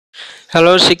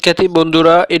Hello শিক্ষার্থী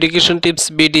বন্ধুরা, education tips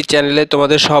BD চ্যানেলে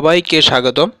তোমাদের সবাইকে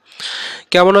স্বাগতম।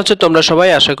 কেমন আছো তোমরা সবাই?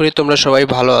 আশা করি তোমরা সবাই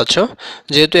ভালো আছো।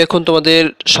 যেহেতু এখন তোমাদের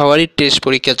সবারই টেস্ট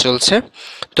পরীক্ষা চলছে,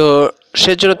 তো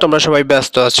সেজন্য তোমরা সবাই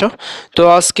ব্যস্ত আছো। তো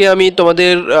আজকে আমি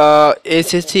তোমাদের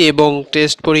এসএসসি এবং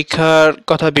টেস্ট পরীক্ষার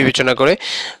কথা বিবেচনা করে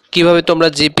কিভাবে তোমরা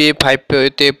জিপিএ 5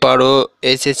 পেতে পারো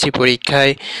এসএসসি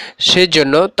পরীক্ষায়,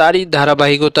 সেজন্য তারই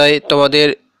ধারাবাহিকতায় তোমাদের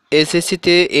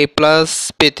এসএসসিতে এ প্লাস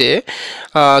পেতে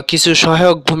কিছু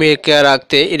সহায়ক ভূমিকা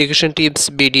রাখতে এডুকেশন টিপস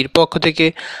বিডির পক্ষ থেকে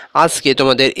আজকে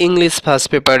তোমাদের ইংলিশ ফার্স্ট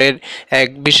পেপারের এক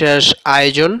বিশেষ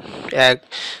আয়োজন, এক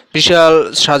বিশাল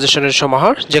সাজেশনের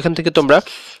সমাহার, যেখান থেকে তোমরা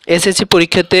এসএসসি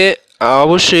পরীক্ষাতে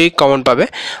অবশ্যই কমন পাবে।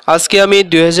 আজকে আমি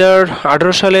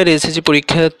 2018 সালের এসএসসি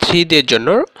পরীক্ষার্থীদের জন্য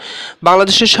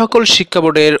বাংলাদেশের সকল শিক্ষা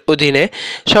বোর্ডের অধীনে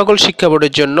সকল শিক্ষা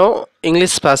বোর্ডের জন্য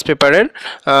ইংলিশ ফার্স্ট পেপারের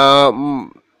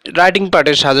রাইটিং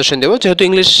পার্টের সাজেশন দেবো। যেহেতু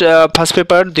ইংলিশ ফার্স্ট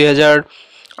পেপার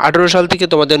 2018 সাল থেকে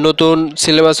তোমাদের নতুন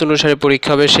সিলেবাস অনুসারে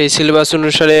পরীক্ষা হবে, সেই সিলেবাস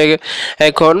অনুসারে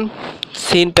এখন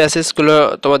সিন প্যাসেজগুলো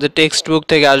তোমাদের টেক্সট বুক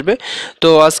থেকে আসবে। তো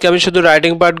আজকে আমি শুধু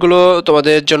রাইটিং পার্টগুলো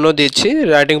তোমাদের জন্য দিচ্ছি।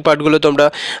 রাইটিং পার্টগুলো তোমরা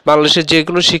বাংলাদেশের যে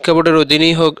কোনো শিক্ষা বোর্ডের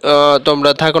অধীনেই হোক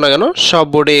তোমরা থাকো না কেন, সব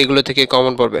বোর্ডে এগুলো থেকে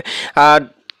কমন পড়বে। আর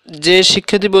যে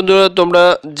শিক্ষার্থী বন্ধুরা তোমরা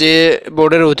যে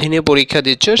বোর্ডের অধীনে পরীক্ষা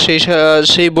দিচ্ছ,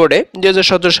 সেই বোর্ডে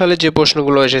 2017 সালে যে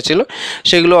প্রশ্নগুলো এসেছিল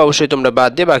সেগুলো অবশ্যই তোমরা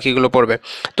বাদ দিয়ে বাকিগুলো পড়বে।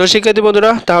 তো শিক্ষার্থী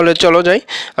বন্ধুরা, তাহলে চলো যাই,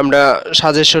 আমরা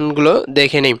সাজেশনগুলো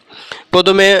দেখে নিই।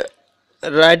 প্রথমে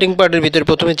রাইটিং পার্টের ভিতরে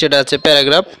প্রথমে যেটা আছে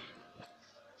paragraph.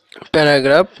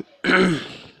 Paragraph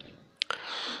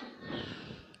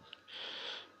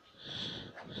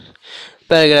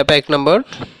paragraph 1 number,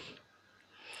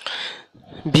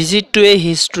 visit to a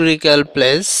historical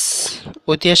place,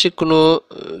 ঐতিহাসিক কোনো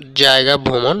জায়গা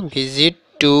ভ্রমণ। Visit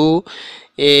to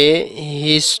a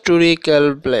historical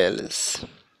place,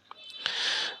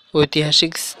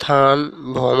 ঐতিহাসিক স্থান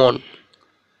ভ্রমণ।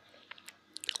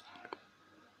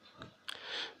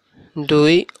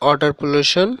 2, water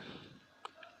pollution,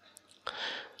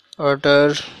 water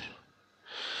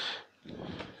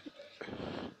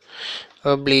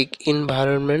oblique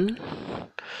environment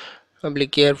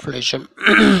oblique air pollution,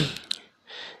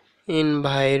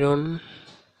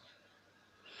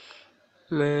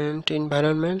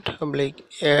 environment oblique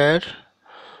air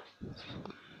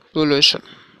pollution.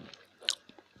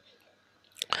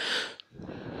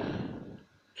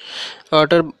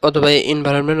 Water অথবা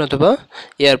এনভায়রনমেন্ট অথবা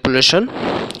এয়ার পলিউশন।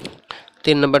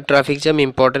 3 নম্বর ট্রাফিক জ্যাম,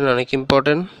 ইম্পর্টেন্ট, অনেক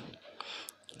important.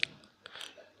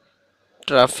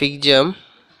 Traffic jam,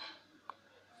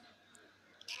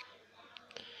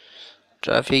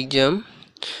 traffic jam.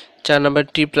 4 নম্বর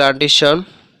টি প্লান্টেশন,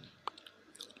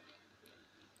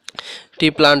 টি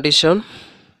প্লান্টেশন,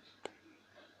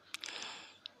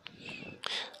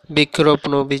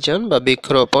 বৃক্ষরোপণ অভিযান বা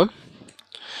বৃক্ষরোপণ।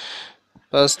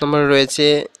 5 নম্বর রয়েছে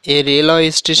এ রেলওয়ে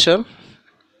স্টেশন,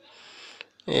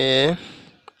 এ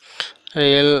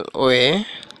রেলওয়ে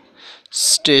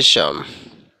স্টেশন,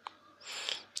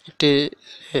 এটি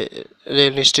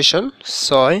রেল স্টেশন।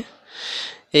 6,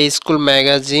 এ school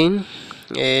magazine,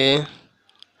 এ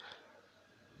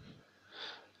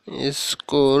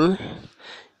school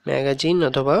magazine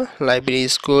অথবা library.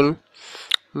 School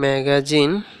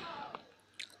magazine,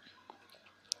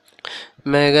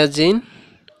 magazine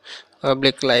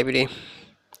public library,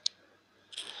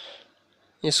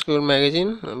 school magazine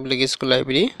public school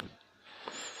library.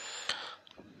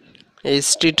 A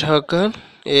street hawker,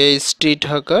 a street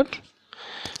hawker,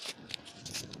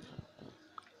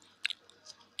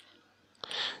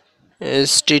 a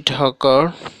street hawker.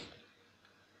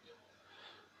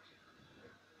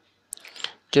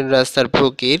 একজন রাস্তার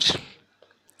ফকির,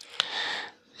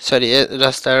 sorry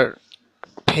রাস্তার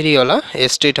ফেরিওয়ালা। A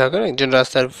street hawker একজন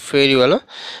রাস্তার ফেরিওয়ালা।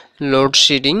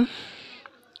 Load shedding,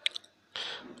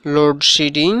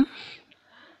 load shedding,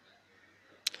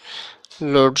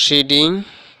 load shedding.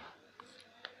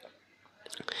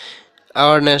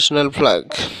 Our national flag,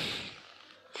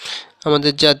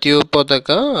 আমাদের জাতীয়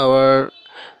পতাকা। আওয়ার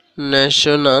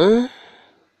ন্যাশনাল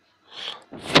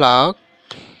ফ্ল্যাগ,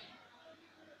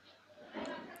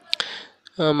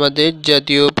 আমাদের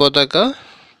জাতীয় পতাকা।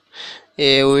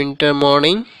 এ উইন্টার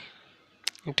মর্নিং,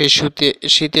 একটি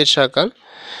শীতের সকাল।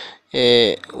 এ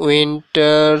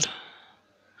উইন্টার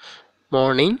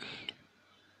মর্নিং,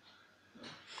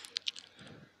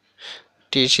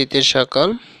 একটি শীতের সকাল।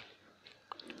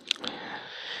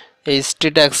 এই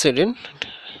স্ট্রিট অ্যাক্সিডেন্ট,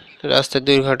 রাস্তার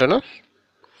দুর্ঘটনা।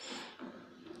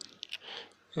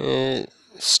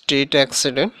 Street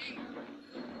accident,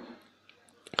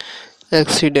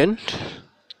 accident,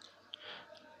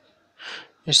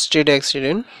 street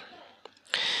accident.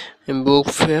 Book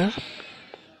fair,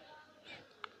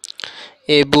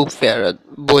 এ বুক ফেয়ার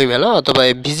বইমেলা অথবা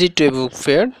a visit to A book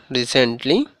fair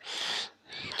recently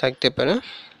থাকতে পারে।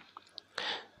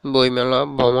 বইমেলা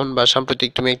ভ্রমণ বা সাম্প্রতিক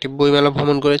তুমি একটি বইমেলা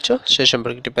ভ্রমণ করেছো সে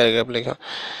সম্পর্কে একটি প্যারাগ্রাফ লেখা।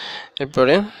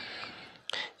 এরপরে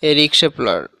এ রিক্সা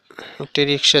পুলার একটি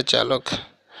রিক্সা চালক,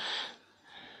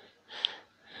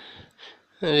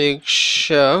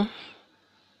 রিক্সা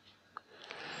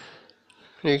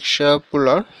রিক্সা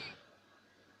পুলার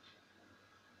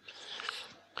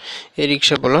এই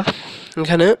রিক্সা পুলার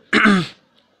এখানে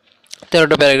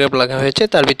 13টা প্যারাগ্রাফ লেখা হয়েছে।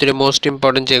 তার ভিতরে মোস্ট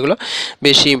ইম্পর্টেন্ট যেগুলো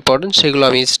বেশি ইম্পর্টেন্ট সেগুলো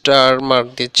আমি স্টার মার্ক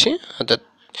দিচ্ছি, অর্থাৎ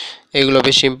এগুলো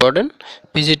বেশি important.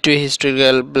 Visit to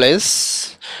historical place,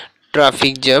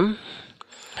 traffic jam,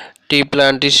 T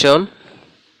plantation,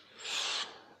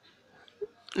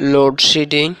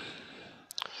 load shedding,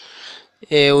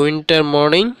 a winter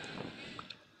morning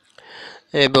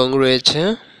এবং রয়েছে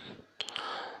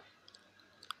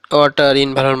ওয়াটার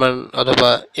এনভায়রনমেন্ট অথবা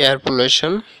এয়ার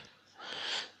পলিউশন,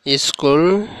 স্কুল,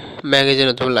 ম্যাগাজিন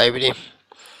অথবা লাইব্রেরি,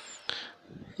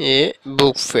 এ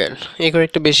বুক ফেয়ার। এগুলো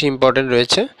একটু বেশি ইম্পর্টেন্ট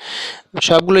রয়েছে,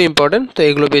 সবগুলো ইম্পর্টেন্ট, তো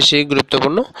এগুলো বেশি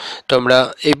গুরুত্বপূর্ণ। তোমরা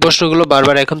এই প্রশ্নগুলো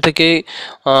বারবার এখন থেকে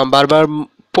বারবার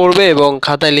পড়বে এবং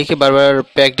খাতায় লিখে বারবার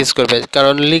প্র্যাকটিস করবে,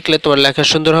 কারণ লিখলে তোমার লেখা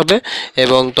সুন্দর হবে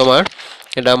এবং তোমার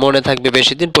এটা মনে থাকবে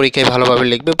বেশি দিন, পরীক্ষায় ভালোভাবে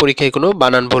লিখবে, পরীক্ষায় কোনো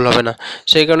বানান ভুল হবে না।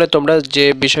 সেই কারণে তোমরা যে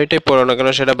বিষয়টাই পড়ো না কেন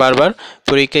সেটা বারবার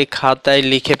পরীক্ষায় খাতায়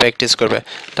লিখে প্র্যাকটিস করবে,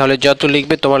 তাহলে যত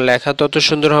লিখবে তোমার লেখা তত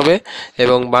সুন্দর হবে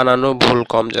এবং বানানো ভুল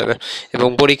কম যাবে এবং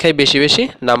পরীক্ষায় বেশি বেশি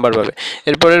নাম্বার পাবে।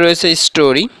 এরপরে রয়েছে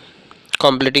story,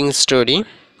 completing story.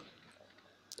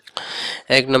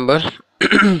 1 number,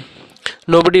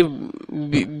 nobody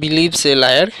believes a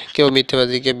liar, কেউ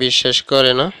মিথ্যাবাদীকে বিশ্বাস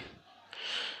করে না।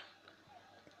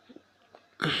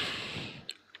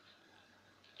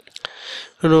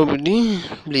 Nobody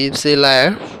believes a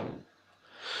liar.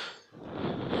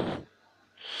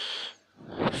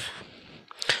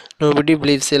 Nobody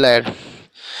believes a liar.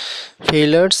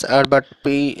 Failures are but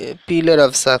pillar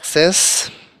of success.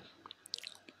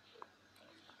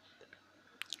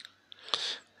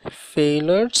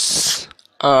 Failures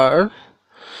are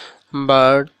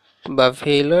but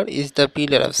failure is the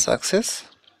pillar of success.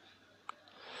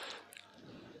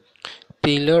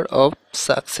 Pillar of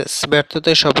success,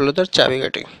 ব্যর্থতায় সফলতার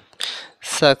চাবিকাঠি।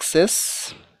 Success,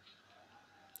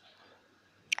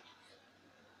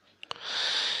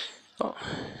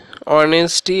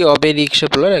 honesty of এ রিক্সা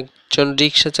পুলার, একজন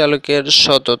রিক্সা চালকের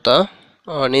সততা।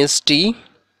 অনেস্টি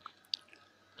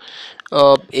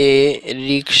অফ এ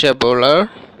রিক্সা পুলার,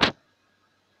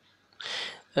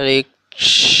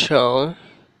 রিক্সা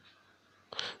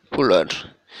পুলার,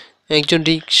 একজন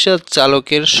রিক্সা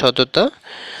চালকের সততা।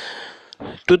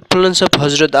 Truthfulness of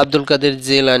হজরত আব্দুল কাদের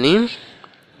জিলানি,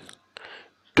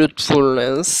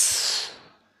 ট্রুথফুলনেস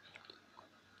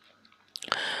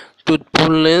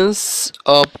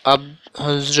অফ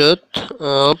হজরত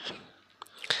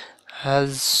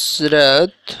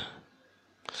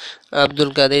আব্দুল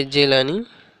কাদের জিলানি,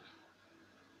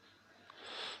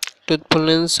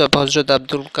 ট্রুথফুলনেস অফ হজরত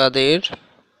আব্দুল কাদের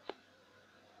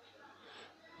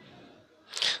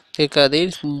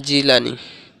Jilani.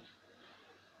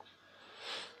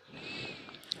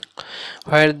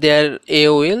 Where there a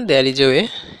will there is a way,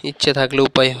 ইচ্ছে থাকলে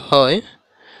উপায় হয়।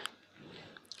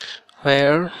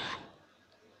 Where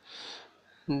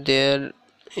there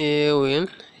a will,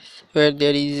 where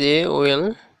there is a will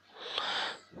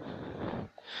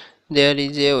there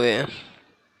is a way.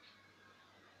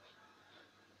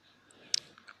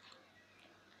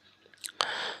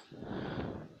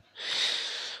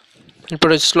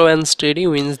 এরপরে slow and steady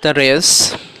wins the race.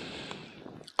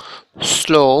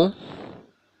 Slow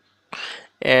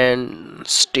and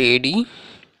steady,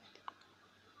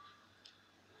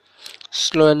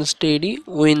 slow and steady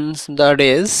wins the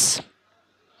race,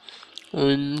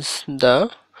 wins the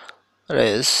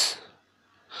race,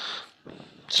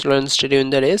 slow and steady win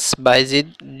the race. Bayezid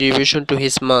devotion to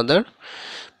his mother,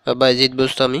 Bayezid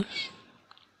Bustami,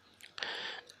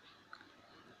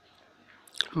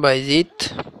 Bayezid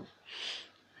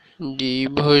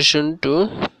devotion to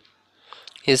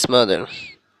his mother.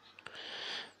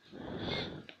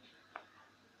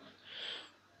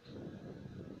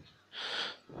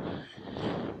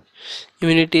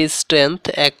 Unity is strength,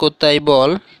 একতাই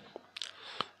ball,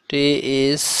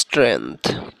 is strength,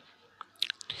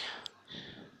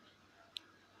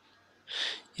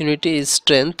 unity is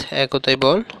strength, একতাই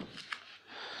ball.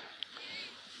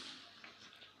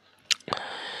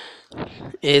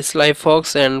 A sly fox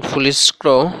and foolish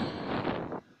crow,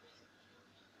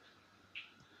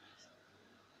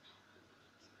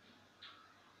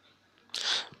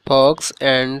 fox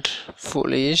and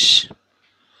foolish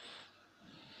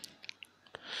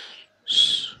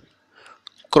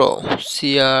crow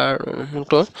CR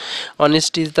crow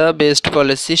honesty is the best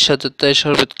policy সততাই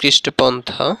সর্বোৎকৃষ্ট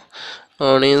পন্থা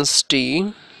honesty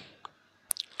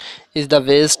is the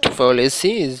best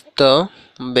policy is the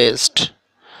best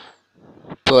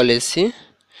policy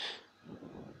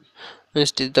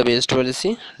honesty is the best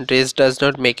policy dress does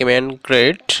not make a man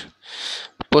great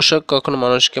পোশাক কখনো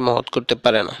মানুষকে মহৎ করতে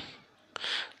পারে না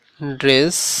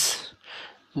dress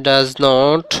does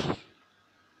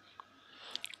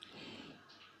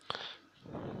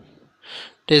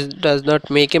not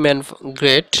make a man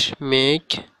great make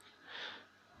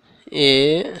a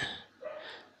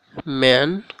man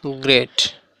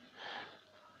great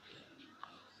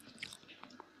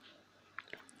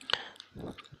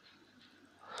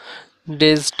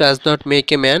this does not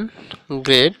make a man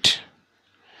great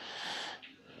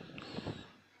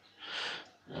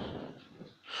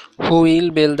who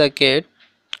will bail the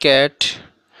cat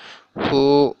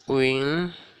who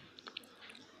will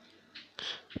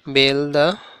bail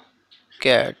the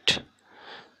cat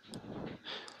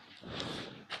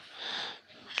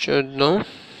 14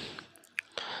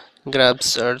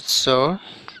 grabs also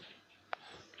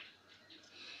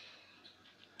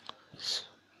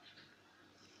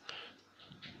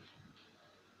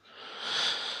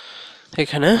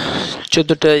এখানে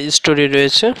 14টা story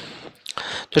রয়েছে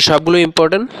তো সবগুলো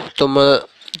important তোমরা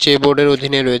যে বোর্ডের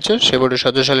অধীনে রয়েছে সে বোর্ডের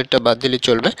 17 সালেরটা বাদ দিলে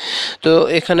চলবে তো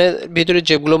এখানে ভিতরে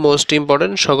যেগুলো মোস্ট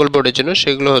ইম্পর্টেন্ট সকল বোর্ডের জন্য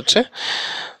সেগুলো হচ্ছে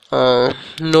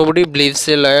নোবডি বিলিভস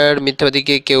এ লায়ার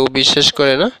মিথ্যাবাদীকে কেউ বিশ্বাস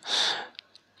করে না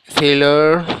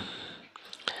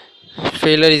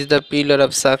ফেলার is the pillar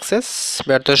of success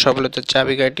ব্যর্থ সফলতার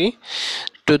চাবিকাঠি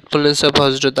truthfulness of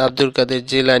Hazrat Abdul Quader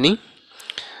Jilani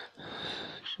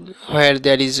where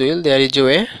there is will there is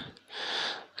way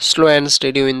slow and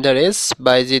steady win the race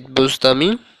Bayezid Bustami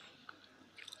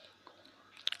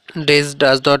dress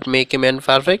does not make a man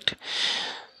perfect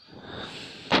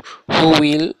who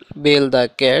will bell the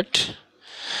cat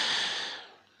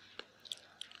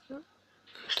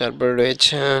তারপর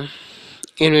রয়েছে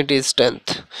unity strength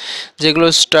যেগুলো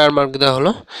star mark দেওয়া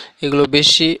হলো এগুলো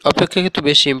বেশি অপেক্ষাকৃত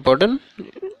বেশি important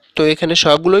তো এখানে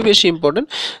সবগুলোই বেশি ইম্পর্টেন্ট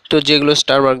তো যেগুলো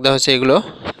স্টার মার্ক দেওয়া হয়েছে এগুলো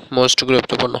মোস্ট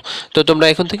গুরুত্বপূর্ণ তো তোমরা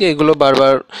এখন থেকে এগুলো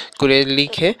বারবার করে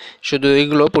লিখে শুধু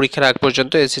এগুলো পরীক্ষার আগ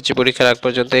পর্যন্ত এসএসসি পরীক্ষার আগ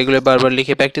পর্যন্ত এগুলো বারবার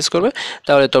লিখে প্র্যাকটিস করবে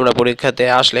তাহলে তোমরা পরীক্ষাতে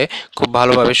আসলে খুব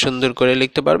ভালোভাবে সুন্দর করে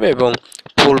লিখতে পারবে এবং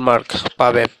ফুল মার্ক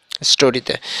পাবে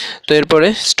স্টোরিতে তো এরপরে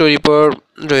স্টোরি পর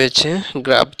রয়েছে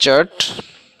গ্রাফ চার্ট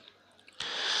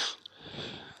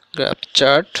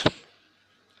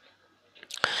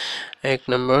এক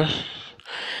নম্বর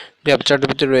গ্রাফ চার্টের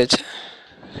ভিতরে রয়েছে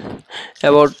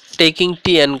about taking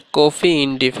tea and coffee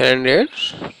in different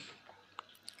areas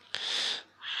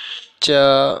চা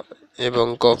এবং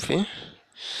coffee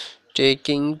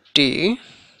taking tea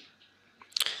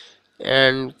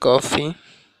and coffee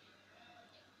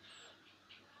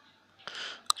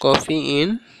in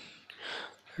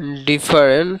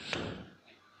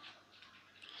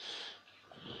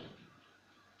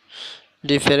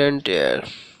different air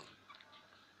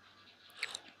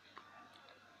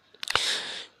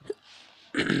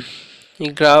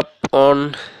graph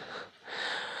on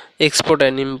export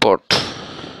and import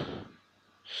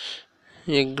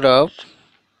a graph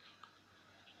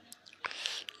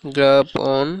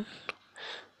on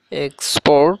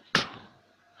export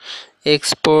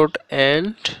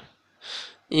and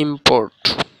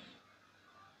imports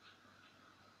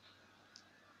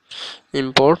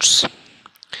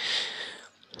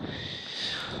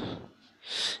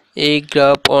a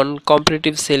graph on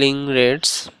comparative selling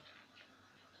rates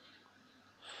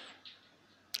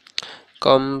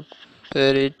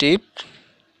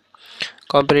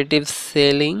comparative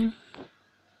selling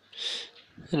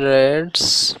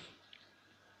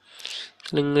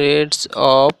rates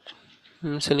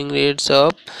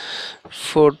of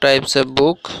 4 types of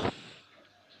book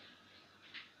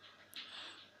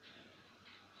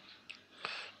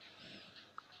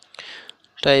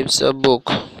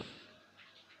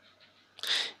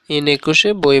in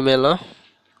 21 বই মেলা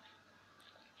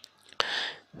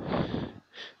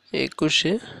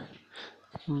 21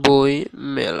 বই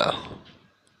মেলা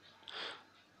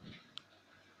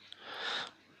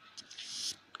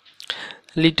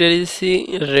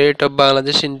literacy rate of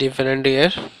Bangladesh in different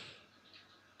year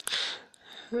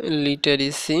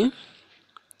literacy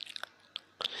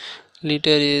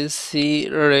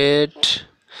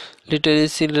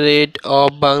rate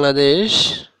of Bangladesh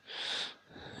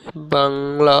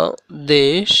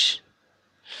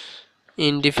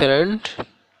in different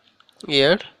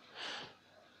year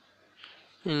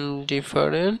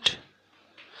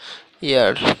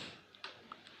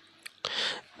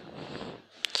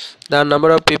the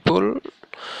number of people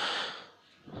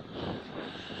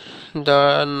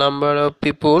the number of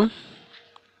people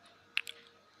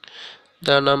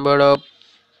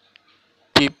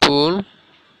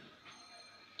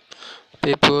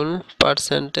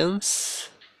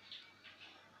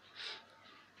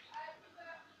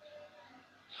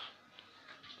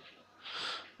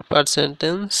per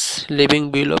sentence living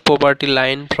below poverty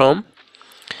line from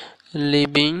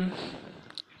living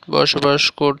বসবাস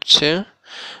করছে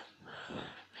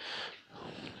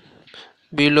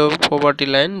below poverty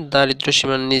line দারিদ্র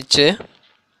সীমার নিচে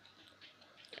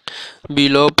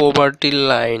below poverty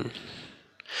line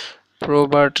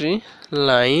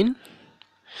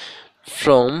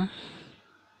from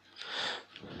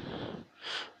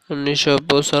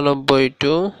 1995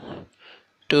 to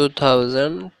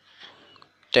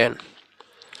 2010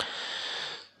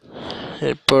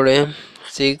 এরপরে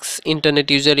 6 internet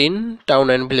user in town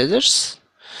and villages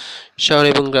শহর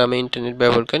এবং গ্রামে internet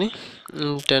ব্যবহারকারী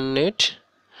internet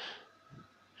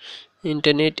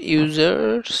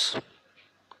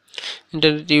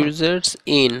users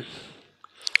in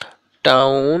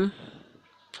town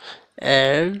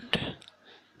and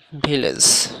village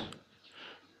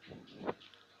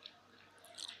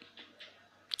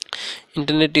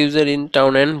internet user in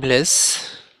town and village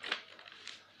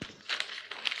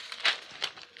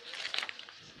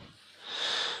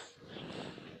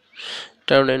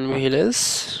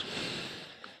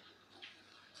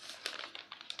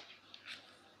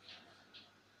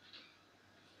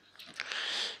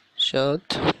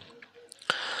short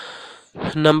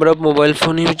number of mobile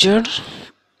phone user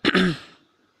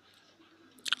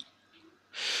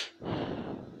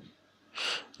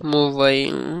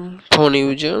mobile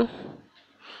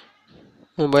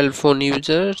phone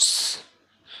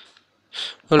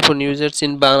users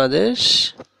in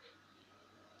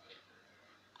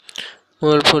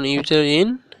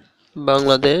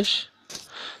Bangladesh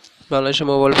বাংলাদেশে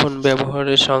mobile phone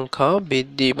ব্যবহারের সংখ্যা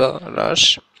বৃদ্ধি বা হ্রাস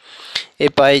a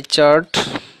pie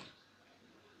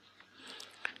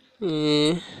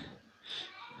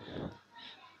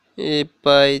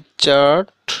chart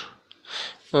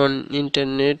on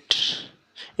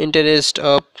interest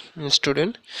of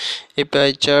student a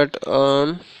pie chart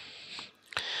on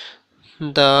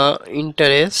the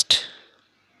interest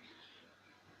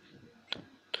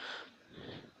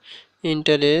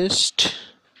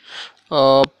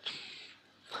of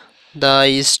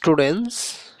the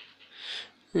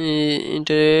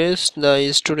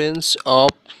students of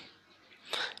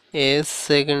a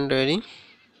secondary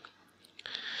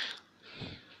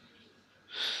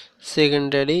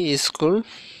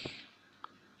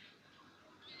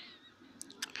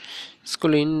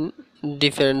school in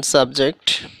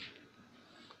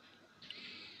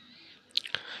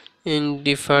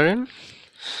different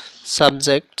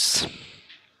subjects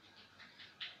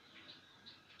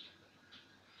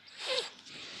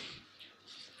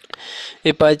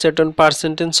a pie chart on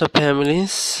percentage of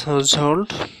families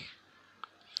household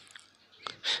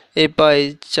a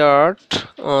pie chart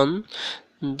on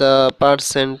the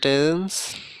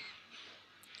percentage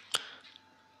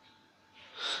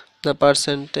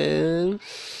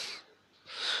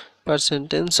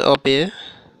of a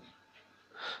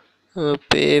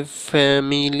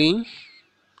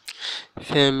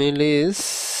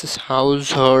family's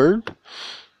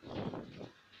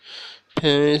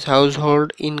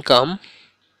household income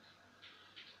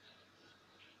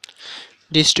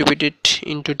distributed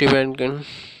into different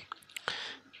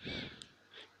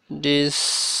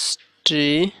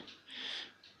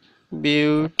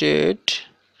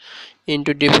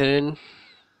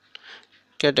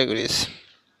categories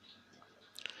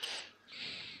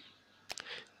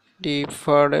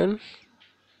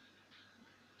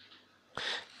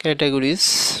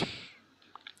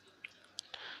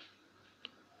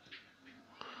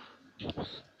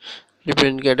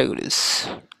different categories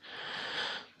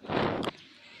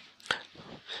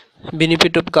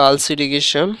benefit of girls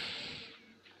education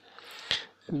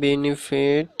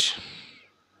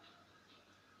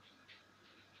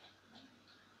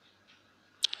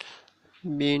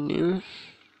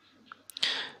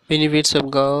benefits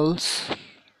of girls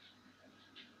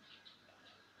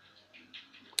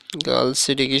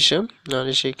education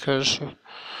নারী শিক্ষার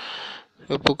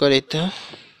উপকারিতা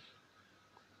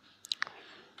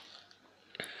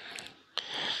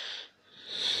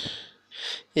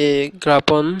a graph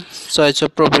on choice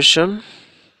of profession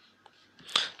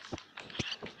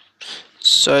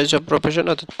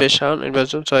অর্থাৎ পেশা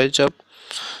নির্বাচন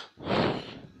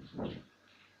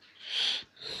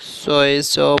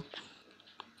choice of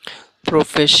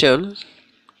profession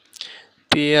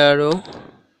PRO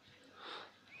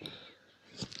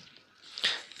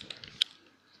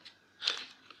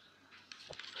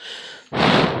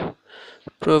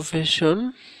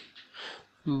profession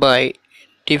by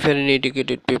different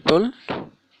educated people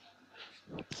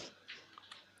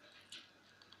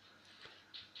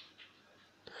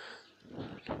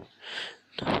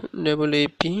double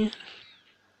AP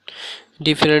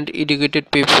different educated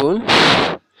people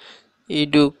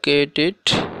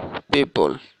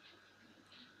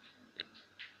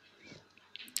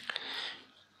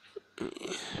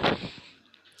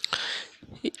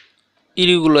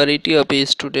irregularity of a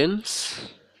students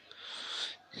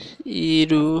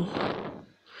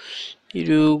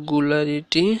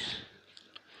irregularity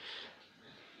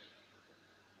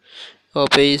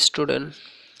of a student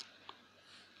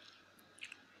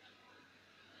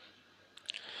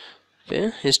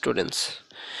students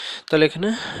তাহলে এখানে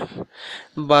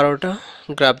 12টা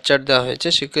graph chart দেওয়া হয়েছে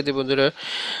শিক্ষার্থী বন্ধুরা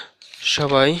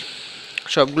সবাই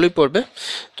সবগুলোই পড়বে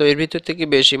তো এর ভিতর থেকে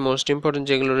বেশি মোস্ট ইম্পর্টেন্ট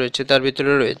যেগুলো রয়েছে তার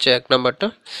ভিতরে রয়েছে এক নাম্বারটা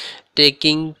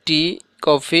taking tea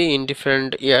coffee in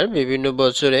different ইয়ার বিভিন্ন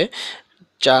বছরে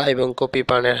চা এবং কফি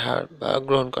পানের হার বা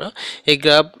গ্রহণ করা এই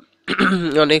graph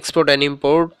on export and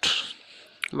import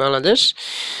Bangladesh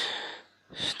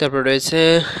তারপর রয়েছে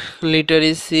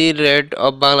literacy rate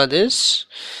of Bangladesh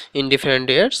in different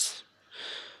years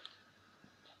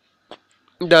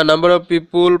the number of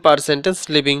people percentage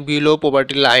living below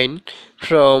poverty line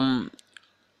from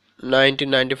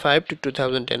 1995 to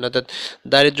 2010 অর্থাৎ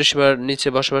দারিদ্র্য সীমার নিচে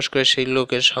বসবাস করে সেই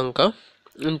লোকের সংখ্যা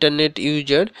internet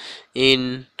user in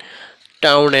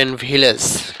town and village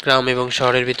গ্রাম এবং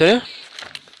শহরের ভিতরে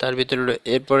তার ভিতরে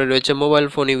এরপরে রয়েছে মোবাইল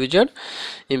ফোন ইউজার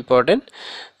ইম্পর্টেন্ট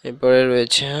এরপরে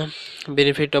রয়েছে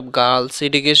benefit of girls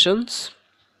educations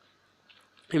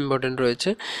important রয়েছে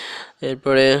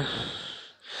এরপরে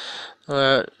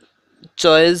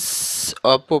choice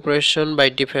of population by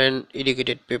different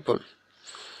educated people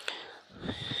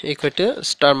এই কয়টা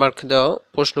স্টার মার্ক দেওয়া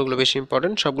প্রশ্নগুলো বেশি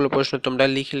ইম্পর্টেন্ট সবগুলো প্রশ্ন তোমরা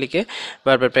লিখে লিখে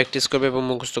বারবার প্র্যাকটিস করবে এবং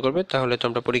মুখস্থ করবে তাহলে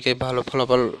তোমরা পরীক্ষায় ভালো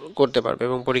ফলাফল করতে পারবে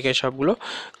এবং পরীক্ষায় সবগুলো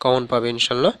কমন পাবে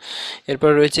ইনশাল্লাহ এরপর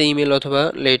রয়েছে ইমেল অথবা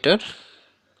letter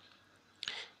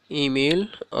email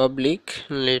oblique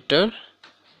letter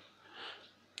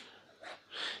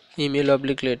email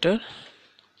oblique letter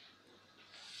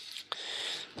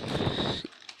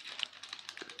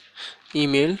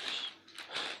email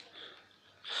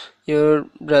your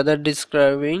brother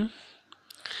describing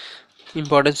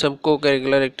importance of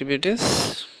co-curricular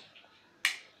activities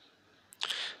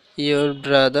your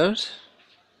brother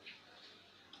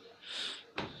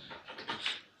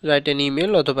write an email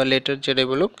অথবা লেটার যেটা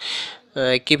বলুক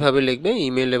কিভাবে লিখবে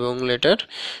ইমেল এবং লেটার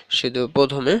শুধু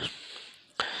প্রথমে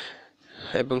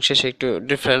এবং শেষে একটু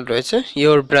ডিফারেন্ট রয়েছে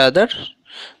your brother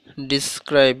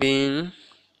describing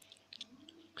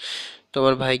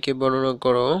তোমার ভাইকে বর্ণনা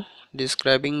করো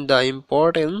describing the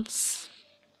importance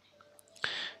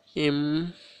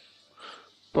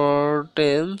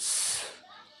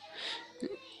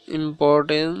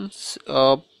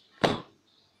of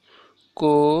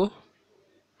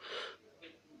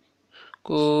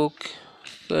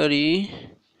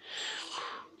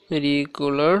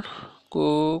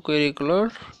co-curricular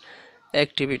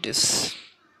activities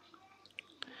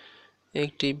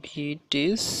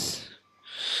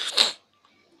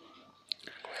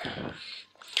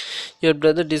your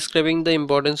brother describing the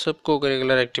importance of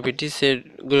co-curricular activities এর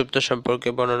গুরুত্ব সম্পর্কে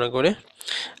বর্ণনা করে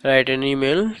write an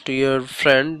email to your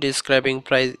friend describing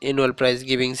annual prize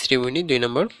giving ceremony 2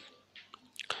 number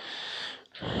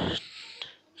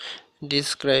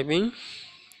describing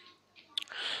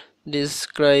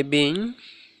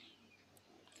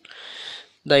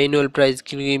the annual prize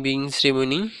giving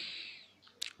ceremony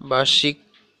বার্ষিক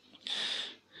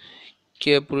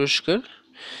ক্রীড়া পুরস্কার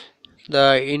the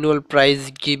annual prize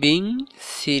giving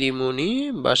ceremony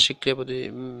বার্ষিক ক্রীড়া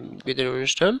বিতরণ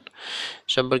অনুষ্ঠান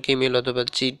সম্পর্কে ইমেল অথবা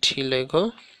চিঠি লেখো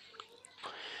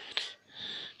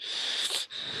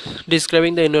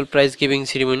describing the annual prize giving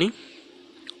ceremony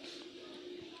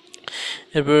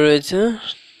এরপর রয়েছে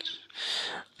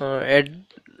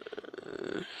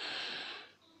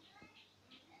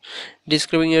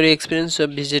describing your experience of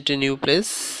visit a new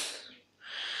place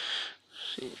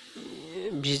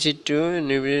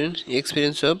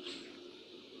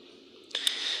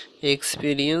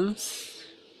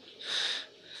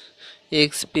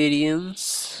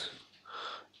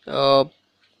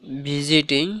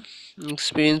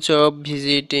experience of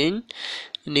visiting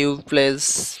new place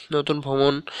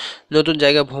নতুন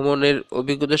জায়গা ভ্রমণের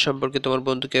অভিজ্ঞতা সম্পর্কে তোমার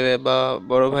বন্ধুকে বা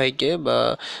বড় ভাইকে বা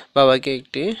বাবাকে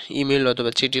একটি ইমেল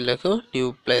অথবা চিঠি লেখো নিউ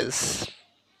প্লেস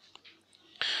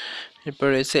এরপর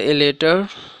রয়েছে a letter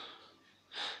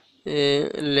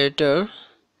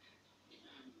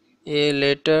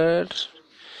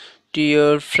to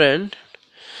your friend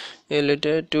a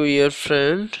letter to your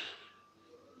friend,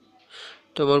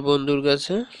 তোমার বন্ধুর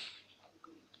কাছে।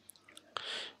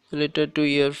 Letter to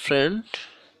your friend,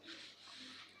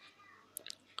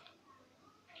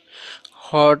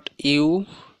 what you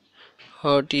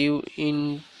what you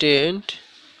intend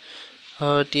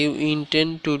what you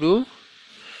intend to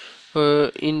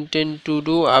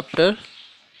do after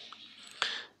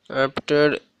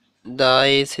the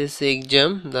SSC exam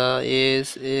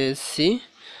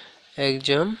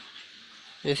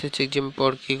SSC exam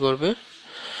পর কি করবে?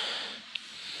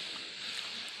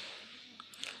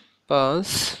 Pass.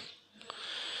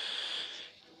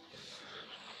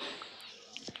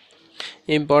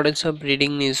 Importance of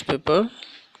reading newspaper,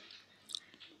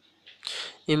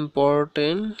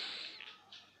 importance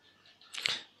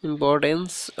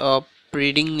of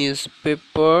reading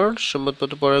newspaper,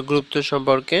 সংবাদপত্র পড়ার গুরুত্ব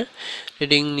সম্পর্কে।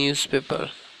 reading newspaper,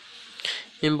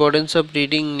 importance of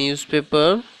reading newspaper,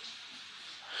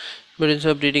 importance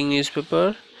of reading newspaper,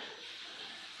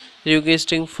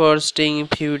 requesting for staying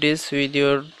few days with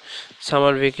your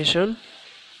summer vacation,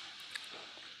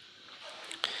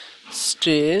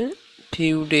 stay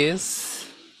few days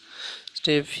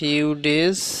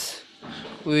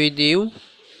with you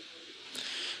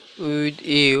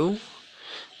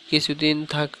কিছুদিন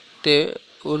থাকতে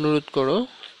অনুরোধ করো,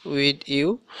 with you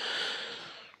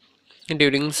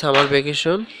during summer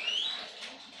vacation,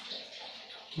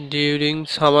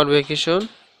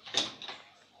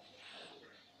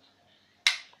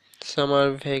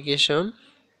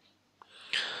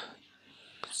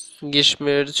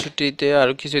 গ্রীষ্মের ছুটিতে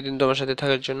আরো কিছুদিন তোমার সাথে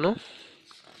থাকার জন্য।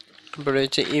 তারপরে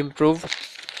হচ্ছে improve,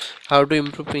 how to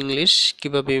improve English,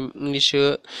 কিভাবে ইংলিশে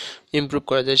ইমপ্রুভ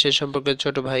করা যায় সে সম্পর্কে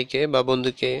ছোট ভাইকে বা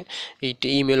বন্ধুকে এইটি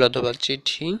ইমেল অথবা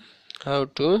চিঠি। হাউ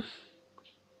টু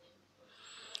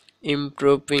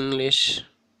ইমপ্রুভ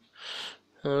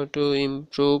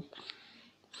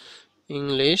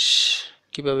ইংলিশ,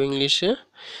 কিভাবে ইংলিশে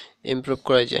ইমপ্রুভ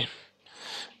করা যায়।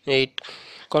 8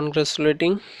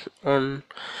 congratulating on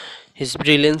his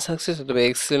brilliant success অথবা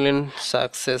excellent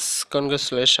success,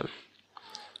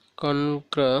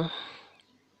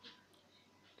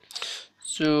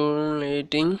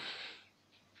 congratulating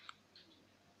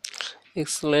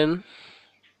excellent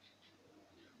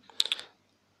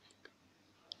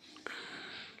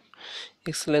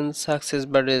success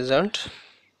বা রেজাল্ট,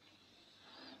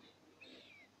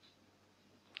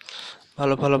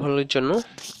 ভালো ফলাফলের জন্য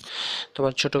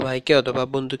তোমার ছোট ভাইকে অথবা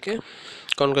বন্ধুকে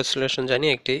কনগ্রাচুলেশন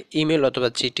জানিয়ে একটি ইমেল অথবা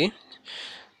চিঠি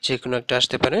যে কোনো একটা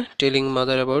আসতে পারে। Telling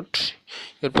mother about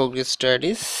your progress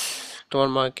studies, তোমার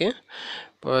মাকে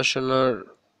পড়াশোনার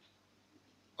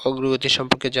অগ্রগতি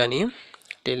সম্পর্কে জানিয়ে।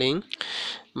 টেলিং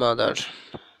মাদার,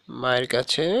 মায়ের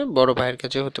কাছে, বড় ভাইয়ের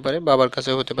কাছে হতে পারে, বাবার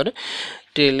কাছেও হতে পারে।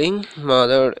 Telling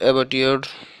mother about your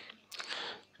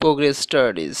progress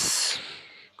studies,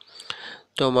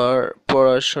 তোমার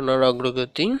পড়াশোনার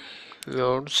অগ্রগতি।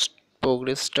 your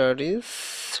progress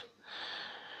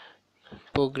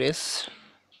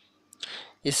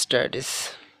studies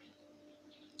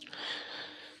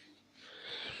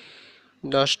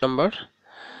 10 number,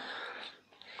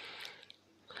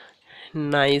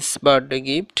 nice birthday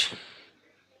gift,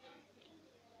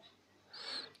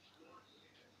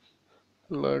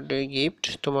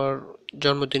 তোমার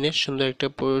জন্মদিনে সুন্দর একটা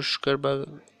পুরস্কার বা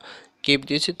গিফট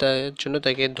দিয়েছি, তার জন্য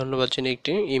তাকে ধন্যবাদ জানিয়ে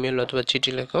একটি ইমেল অথবা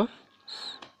চিঠি লেখো।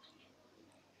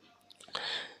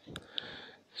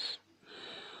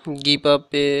 give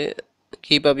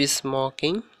up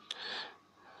smoking,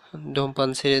 ধূমপান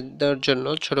ছেড়ে দেওয়ার জন্য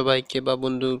ছোট ভাইকে বা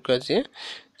বন্ধুর কাছে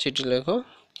চিঠি লেখো।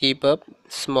 give up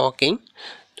smoking,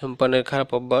 ধূমপানের খারাপ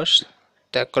অভ্যাস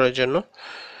ত্যাগ করার জন্য।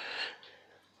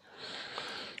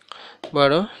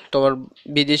 12 তোমার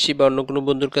বিদেশি বা অন্য কোনো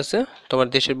বন্ধুর কাছে তোমার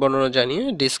দেশের বর্ণনা জানিয়ে।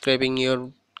 describing your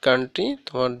country,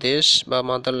 তোমার দেশ বা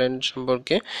মাদারল্যান্ড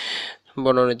সম্পর্কে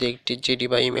বর্ণনা দিয়ে একটি চিঠি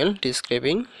বা ইমেল।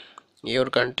 describing your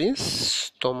country,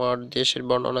 তোমার দেশের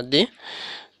বর্ণনা দিয়ে।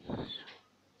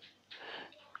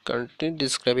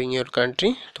 describing your country,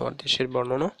 তোমার দেশের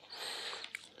বর্ণনা।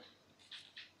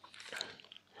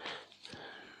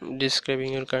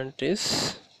 describing your countries,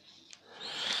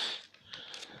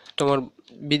 তোমার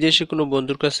বিদেশি কোনো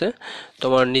বন্ধুর কাছে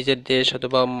তোমার নিজের দেশ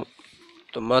অথবা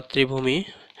মাতৃভূমি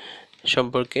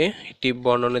সম্পর্কে একটি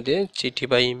বর্ণনা দিয়ে চিঠি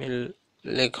বা ইমেল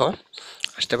লেখো,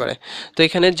 আসতে পারে। তো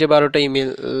এখানে যে 12টা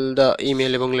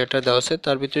ইমেল এবং লেটার দেওয়া আছে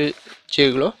তার ভিতরে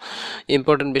যেগুলো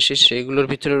ইম্পর্টেন্ট বেশি সেগুলোর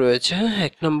ভিতরে রয়েছে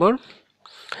 1 নম্বর,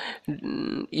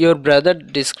 your brother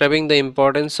describing the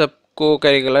importance of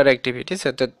co-curricular activities,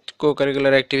 অর্থাৎ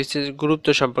co-curricular activities গুরুত্ব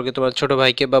সম্পর্কে তোমার ছোট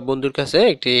ভাইকে বা বন্ধুর কাছে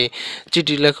একটি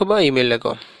চিঠি লেখো বা ইমেল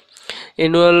লেখো।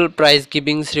 annual prize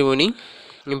giving ceremony,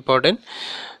 important,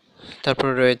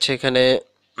 তারপরে রয়েছে এখানে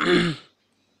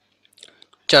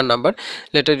 4 number,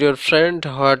 letter your friend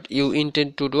what you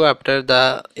intend to do after the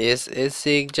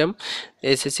SSC exam.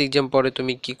 SSC exam পরে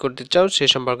তুমি কি করতে চাও সে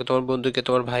সম্পর্কে তোমার বন্ধুকে,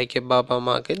 তোমার ভাইকে, বাবা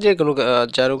মাকে, যে কোনো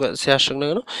যারও সে আসুক না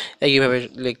কেন একইভাবে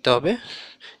লিখতে হবে।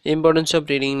 Importance of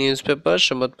reading news paper,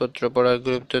 সংবাদপত্র পড়ার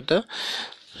গুরুত্বতা।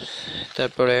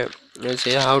 তারপরে রয়েছে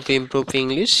হাউ টু ইমপ্রুভ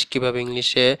ইংলিশ, কীভাবে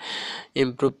ইংলিশে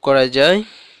ইমপ্রুভ করা যায়।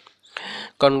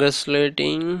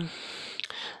 কনগ্রাচুলেটিং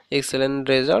এক্সেলেন্ট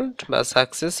রেজাল্ট বা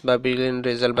সাকসেস বা ব্রিলিয়েন্ট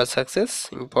রেজাল্ট বা success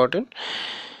important.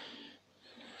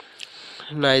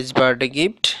 Nice birthday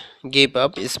gift, give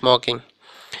up smoking.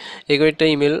 এগুলো একটা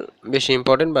ইমেল বেশি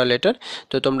ইম্পর্টেন্ট বা লেটার।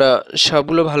 তো তোমরা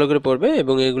সবগুলো ভালো করে পড়বে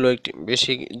এবং এগুলো একটি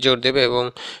বেশি জোর দেবে এবং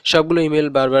সবগুলো ইমেল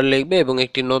বারবার লিখবে এবং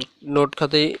একটি নোট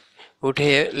খাতায়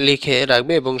উঠে লিখে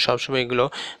রাখবে এবং সবসময় এগুলো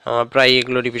প্রায়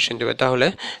এগুলো রিভিশন দেবে, তাহলে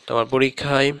তোমার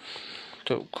পরীক্ষায়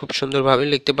তো খুব সুন্দরভাবে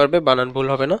লিখতে পারবে, বানান ভুল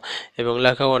হবে না এবং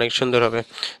লেখাও অনেক সুন্দর হবে।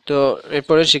 তো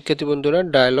এরপরে শিক্ষার্থী বন্ধুরা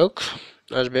ডায়লগ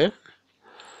আসবে,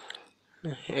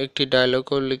 একটি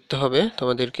ডায়লগও লিখতে হবে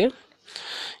তোমাদেরকে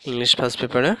ইংলিশ ফার্স্ট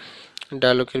পেপারে।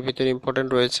 ডায়লগের ভিতরে ইম্পর্টেন্ট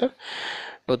রয়েছে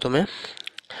প্রথমে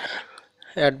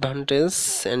advantage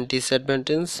and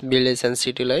disadvantage, village and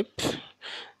city life,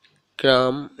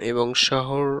 গ্রাম এবং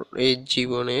শহর এই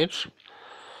জীবনের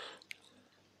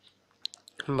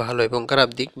ভালো এবং খারাপ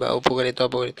দিক বা উপকারিতা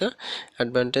অপকারিতা।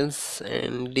 Advantage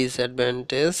and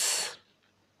disadvantage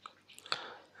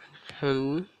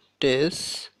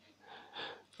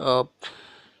of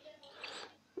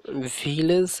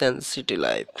village and city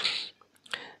life,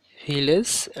 village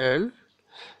and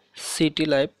city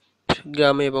life,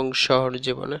 গ্রামে এবং শহর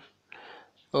জীবনের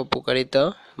উপকারিতা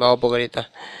বা অপকারিতা।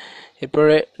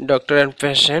 এরপরে ডক্টর অ্যান্ড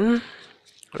পেশেন্ট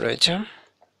রয়েছে,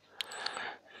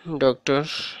 ডক্টর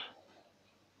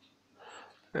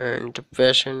অ্যান্ড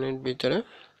পেশেন্টের ভিতরে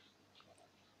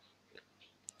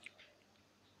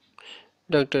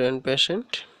ডক্টর অ্যান্ড পেশেন্ট।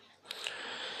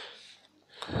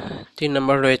 3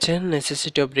 নম্বর রয়েছে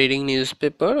necessity of reading news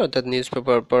paper, অর্থাৎ নিউজ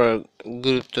পেপার পড়ার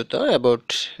গুরুত্বতা, অ্যাবাউট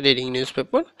রিডিং নিউজ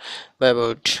পেপার বা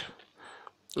about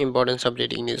importance of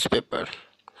reading news paper,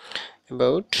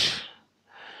 about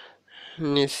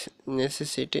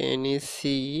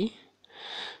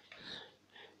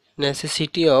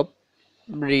necessity of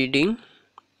reading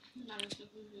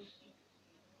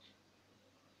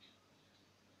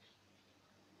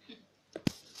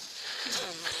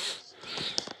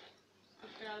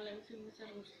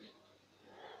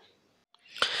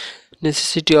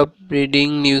necessity of reading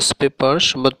news paper,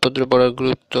 সংবাদপত্র পড়ার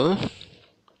গুরুত্ব।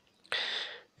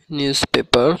 News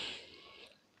paper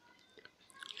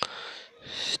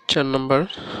 4 number.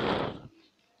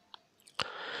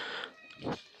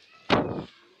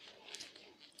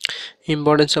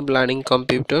 Importance of learning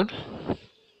computer,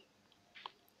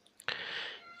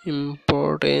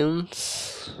 importance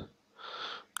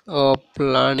of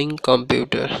learning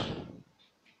computer,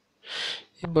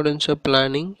 importance of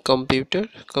learning computer,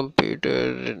 computer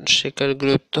শেখার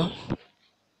গুরুত্ব,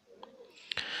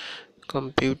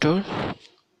 computer.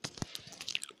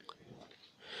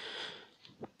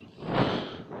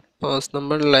 5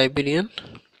 number librarian,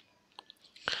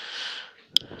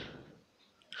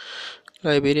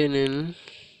 librarian in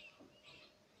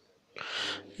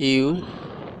you,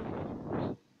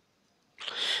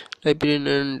 librarian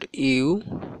and you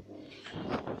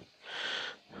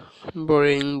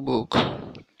boring book,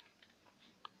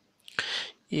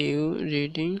 you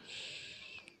reading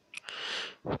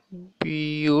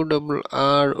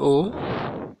BURRO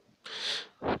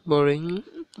boring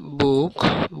book,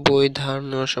 বই ধার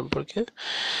নেওয়া সম্পর্কে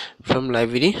from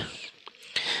library,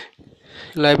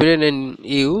 librarian and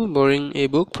you borrowing a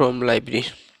book from library.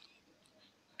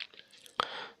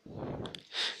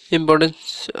 Importance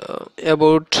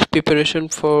about preparation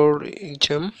for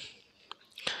exam,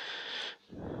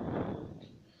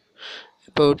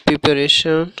 about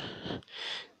preparation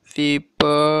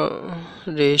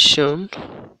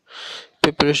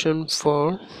for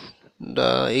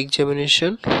the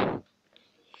examination,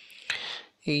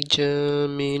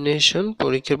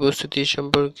 পরীক্ষার প্রস্তুতি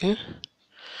সম্পর্কে।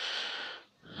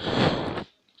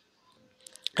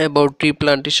 about tree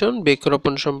plantation,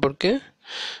 বৃক্ষরোপণ সম্পর্কে।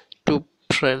 Two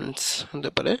friends হতে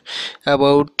পারে।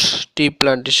 about tree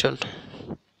plantation,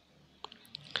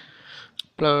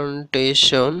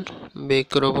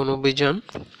 বৃক্ষরোপণ অভিযান।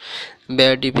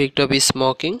 ব্যাড ইফেক্ট অফ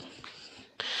স্মোকিং,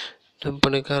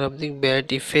 ধূমপানের খারাপ দিক। Bad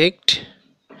effect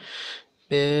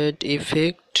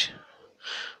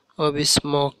of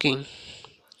smoking,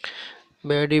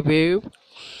 bad effect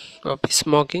of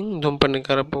smoking, ধূমপানের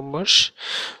খারাপ অভ্যাস।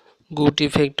 Good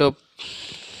effect of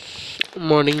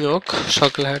morning walk,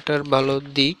 সকালে হাঁটার ভালো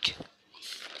দিক।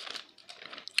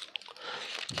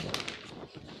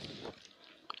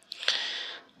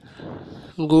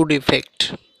 good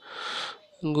effect,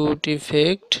 good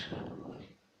effect,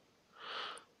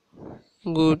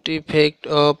 good effect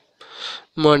of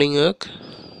morning walk,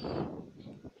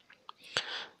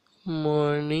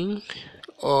 morning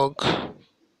walk,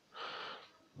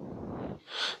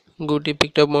 good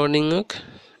effect of morning walk,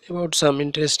 about some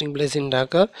interesting place in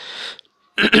Dhaka,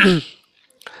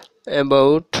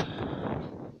 about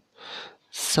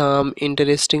some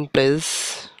interesting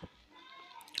place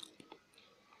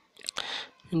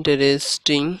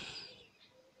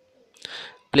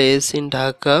in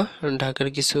Dhaka, ঢাকার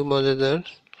কিছু মজাদার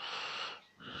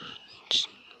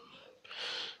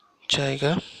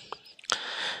জায়গা,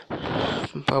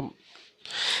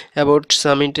 about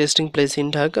some interesting place in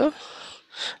Dhaka,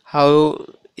 how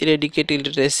eradicate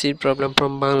illiteracy problem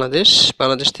from Bangladesh,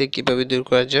 Bangladesh থেকে কিভাবে দূর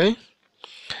করা যায়,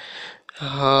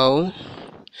 how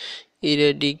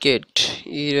eradicate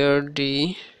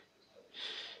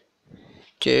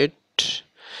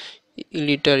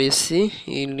illiteracy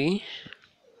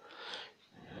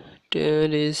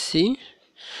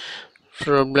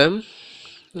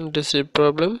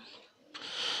problem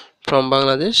from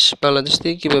Bangladesh, Bangladesh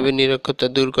থেকে কিভাবে নিরক্ষরতা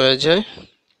দূর করা যায়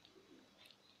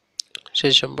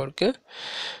সেই সম্পর্কে,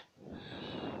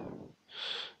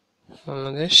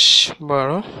 বাংলাদেশ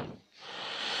 12,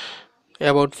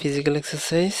 about physical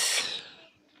exercise,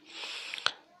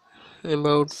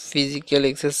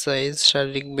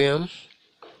 শারীরিক ব্যায়াম,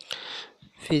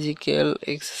 physical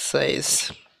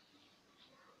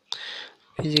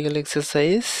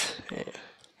exercise,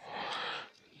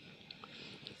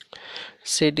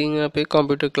 setting up a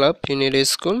computer club in a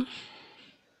school,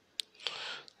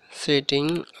 setting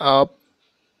up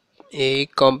a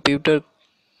computer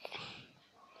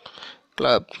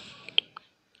club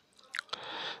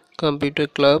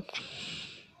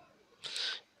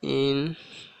in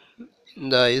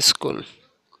the school,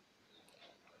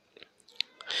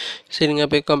 setting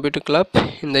up a computer club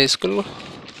in the school,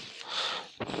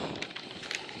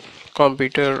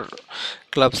 computer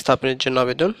club স্থাপনের জন্য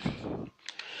আবেদন,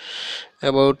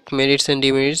 about merits and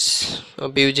demerits of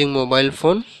using mobile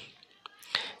phone,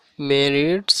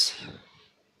 merits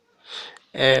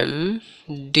and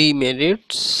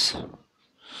demerits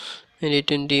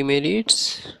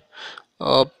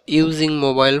of using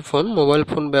mobile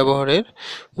phone ব্যবহারের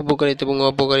উপকারিতা এবং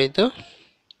অপকারিতা,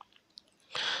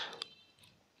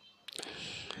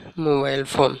 mobile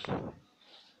phone,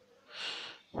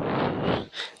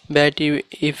 bad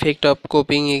effect of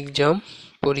copying exam,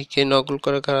 পরীক্ষায় নকল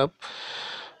করা খারাপ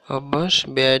অভ্যাস,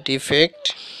 bad effect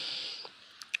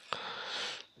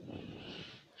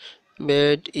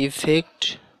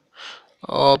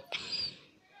of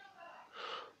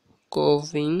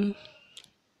copying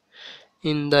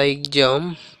in the exam,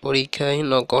 পরীক্ষায়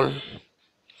নকল,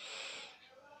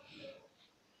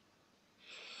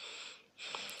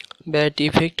 bad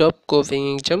effect of copying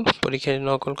exam, পরীক্ষায়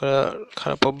নকল করা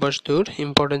খারাপ অভ্যাস দূর,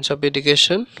 importance of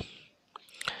education,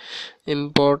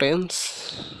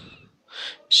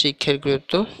 শিক্ষার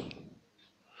গুরুত্ব,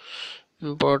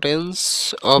 importance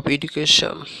of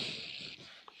education,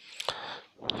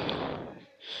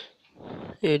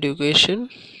 17,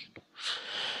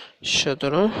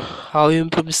 how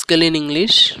improve skill in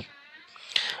English,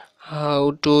 how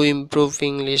to improve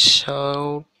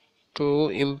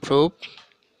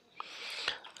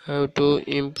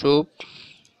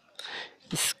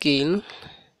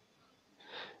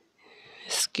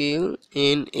skill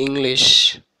in English,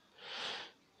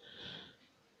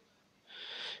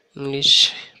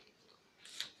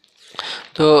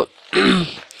 তো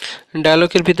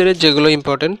ডায়লগের ভিতরে যেগুলো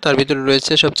ইম্পর্টেন্ট তার ভিতরে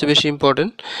রয়েছে সবচেয়ে বেশি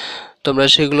ইম্পর্টেন্ট, তোমরা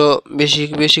সেগুলো বেশি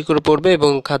বেশি করে পড়বে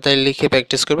এবং খাতায় লিখে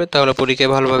প্র্যাকটিস করবে, তাহলে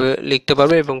পরীক্ষায় ভালোভাবে লিখতে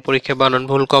পারবে এবং পরীক্ষায় বানান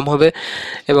ভুল কম হবে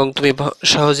এবং তুমি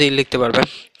সহজেই লিখতে পারবে।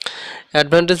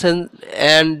 Advantage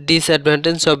and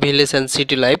disadvantage of village and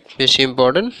city life বেশি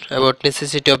important, about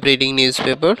necessity of reading news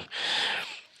paper,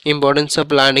 importance of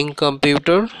learning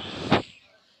computer,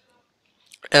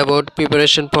 about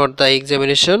preparation for the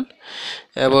examination,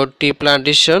 about tea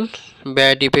plantation,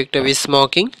 bad effect of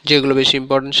smoking, যেগুলো বেশি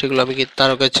important সেগুলো আমি কি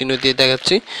তারকা চিহ্ন দিয়ে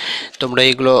দেখাচ্ছি, তোমরা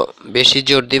এগুলো বেশি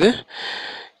জোর দিবে।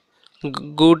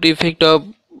 Good effect of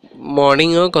morning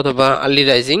walk অথবা early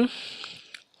rising,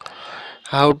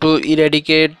 how to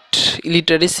eradicate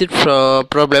illiteracy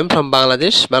problem from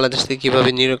Bangladesh, Bangladesh থেকে কীভাবে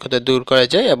নিরক্ষরতা দূর করা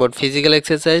যায়, অ্যাবাউট ফিজিক্যাল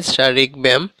এক্সারসাইজ, শারীরিক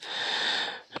ব্যায়াম,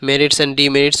 merits and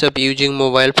demerits of using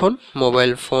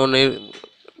mobile ফোনের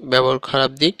ব্যবহার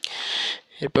খারাপ দিক,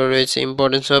 এরপর রয়েছে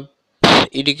ইম্পর্টেন্স অফ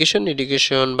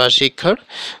এডুকেশন বা শিক্ষার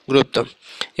গুরুত্ব।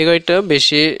 এগুলো একটা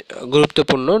বেশি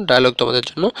গুরুত্বপূর্ণ ডায়লগ তোমাদের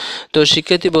জন্য। তো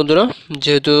শিক্ষার্থী বন্ধুরা,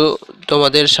 যেহেতু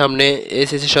তোমাদের সামনে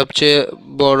এসএসসি সবচেয়ে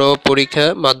বড় পরীক্ষা,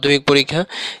 মাধ্যমিক পরীক্ষা,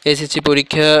 এসএসসি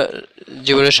পরীক্ষা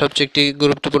জীবনের সবচেয়ে একটি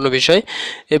গুরুত্বপূর্ণ বিষয়।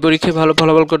 এই পরীক্ষায় ভালো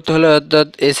ফলাফল করতে হলে অর্থাৎ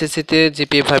এসএসসিতে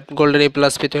জিপিএ 5 গোল্ডেন A+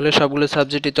 পেতে হলে সবগুলো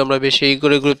সাবজেক্টই তোমরা বেশি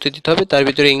করে গুরুত্ব দিতে হবে। তার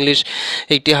ভিতরে ইংলিশ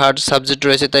একটি হার্ড সাবজেক্ট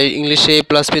রয়েছে, তাই ইংলিশে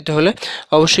A+ পেতে হলে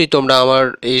অবশ্যই তোমরা আমার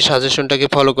এই সাজেশনটাকে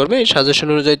ফলো করবে। এই সাজেশন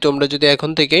অনুযায়ী তোমরা যদি এখন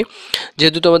থেকে,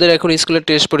 যেহেতু তোমাদের এখন স্কুলের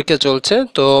টেস্ট পরীক্ষা চলছে,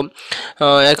 তো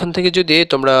এখন থেকে যদি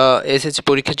তোমরা এসএসসি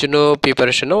পরীক্ষার জন্য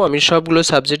প্রিপারেশন নাও, আমি সবগুলো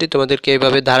সাবজেক্টই তোমাদেরকে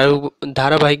এইভাবে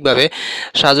ধারাবাহিকভাবে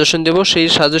সাজেশন দেবো। সেই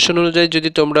সাজেশন অনুযায়ী যদি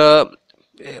তোমরা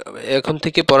এখন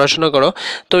থেকে পড়াশোনা করো,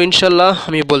 তো ইনশাল্লাহ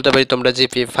আমি বলতে পারি তোমরা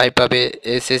জিপিএ 5 পাবে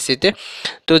এসএসসিতে।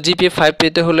 তো জিপিএ 5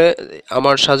 পেতে হলে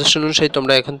আমার সাজেশন অনুযায়ী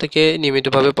তোমরা এখন থেকে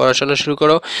নিয়মিতভাবে পড়াশোনা শুরু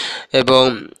করো এবং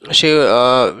সে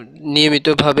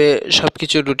নিয়মিতভাবে সব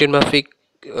কিছু রুটিন মাফিক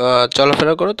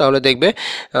চলাফেরা করো, তাহলে দেখবে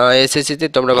এসএসসিতে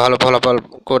তোমরা ভালো ফলাফল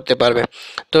করতে পারবে।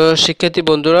 তো শিক্ষার্থী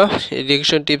বন্ধুরা,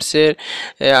 এডুকেশন টিপসের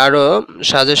আরও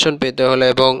সাজেশন পেতে হলে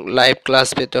এবং লাইভ ক্লাস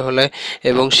পেতে হলে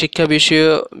এবং শিক্ষা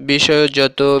বিষয়ে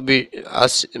যত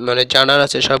মানে জানার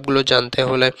আছে সবগুলো জানতে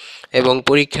হলে এবং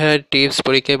পরীক্ষার টিপস,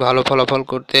 পরীক্ষায় ভালো ফলাফল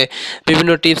করতে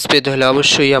বিভিন্ন টিপস পেতে হলে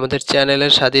অবশ্যই আমাদের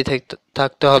চ্যানেলের সাথেই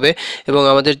থাকতে হবে এবং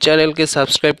আমাদের চ্যানেলকে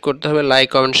সাবস্ক্রাইব করতে হবে, লাইক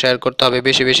কমেন্ট শেয়ার করতে হবে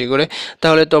বেশি বেশি করে।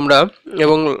 তাহলে তোমরা,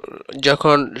 এবং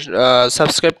যখন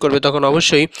সাবস্ক্রাইব করবে তখন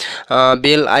অবশ্যই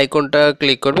বেল আইকনটা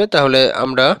ক্লিক করবে, তাহলে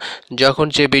আমরা যখন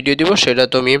যে ভিডিও দিব সেটা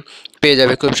তুমি পেয়ে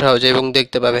যাবে খুব সহজে এবং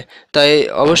দেখতে পাবে। তাই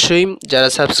অবশ্যই যারা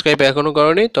সাবস্ক্রাইব এখনও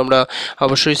করোনি তোমরা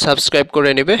অবশ্যই সাবস্ক্রাইব করে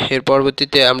নেবে। এর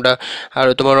পরবর্তীতে আমরা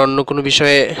আরও তোমার অন্য কোনো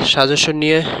বিষয়ে সাজেশন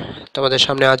নিয়ে তোমাদের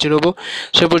সামনে হাজির হব।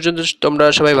 সে পর্যন্ত তোমরা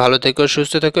সবাই ভালো থেকো,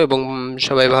 সুস্থ থেকো এবং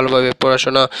সবাই ভালোভাবে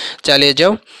পড়াশোনা চালিয়ে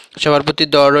যাও। সবার প্রতি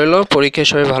দোয়া রইল, পরীক্ষায়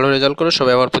সবাই ভালো রেজাল্ট করো,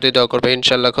 সবাই আমার প্রতি দোয়া করবে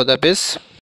ইনশাআল্লাহ। খোদা হাফেজ।